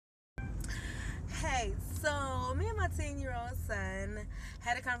Hey, so me and my 10-year-old son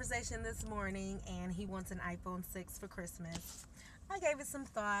had a conversation this morning and he wants an iPhone 6 for Christmas. I gave it some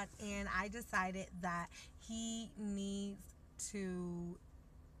thought and I decided that he needs to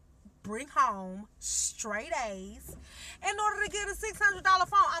bring home straight A's in order to get a $600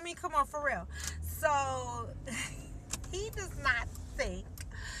 phone. I mean, come on, for real. So he does not think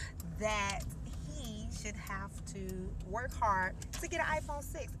that he should have to work hard to get an iPhone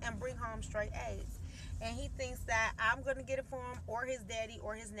 6 and bring home straight A's. And he thinks that I'm going to get it for him or his daddy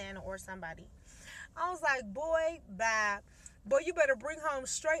or his nana or somebody. I was like, boy, you better bring home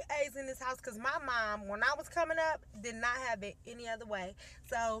straight A's in this house, because my mom, when I was coming up, did not have it any other way.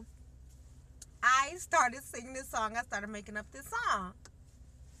 So I started singing this song. I started making up this song.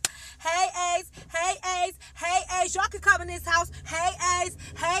 Hey A's, hey A's, hey A's, y'all can come in this house. Hey A's,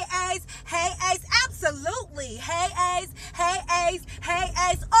 hey A's, hey A's, absolutely. Hey A's, hey A's, hey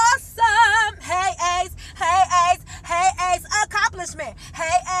A's, awesome. Hey A's, hey A's, hey A's, accomplishment.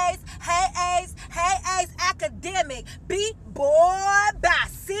 Hey A's, hey A's, hey A's, academic. B, boy, bye.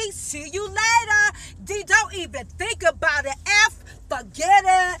 See you later. D, don't even think about it. F, forget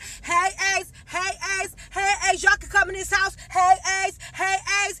it. Hey A's, hey A's, hey A's, y'all can come in this house. Hey A's, hey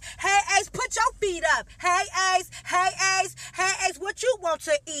A's, hey A's, put your feet up. Hey A's, hey A's, hey A's, what you want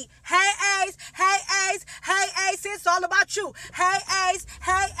to eat? Hey A's, hey A's, hey A's, it's all about you. Hey A's,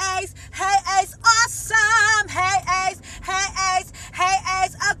 hey A's, hey A's, awesome. Hey A's, hey A's, hey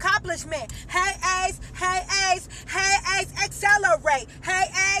A's, accomplishment. Hey A's, hey A's, hey A's, accelerate. Hey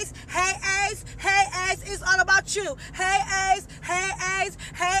A's, hey A's, hey A's, it's all about you. Hey A's, hey A's,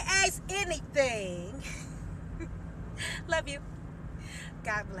 hey A's, anything. Love you.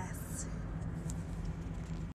 God bless.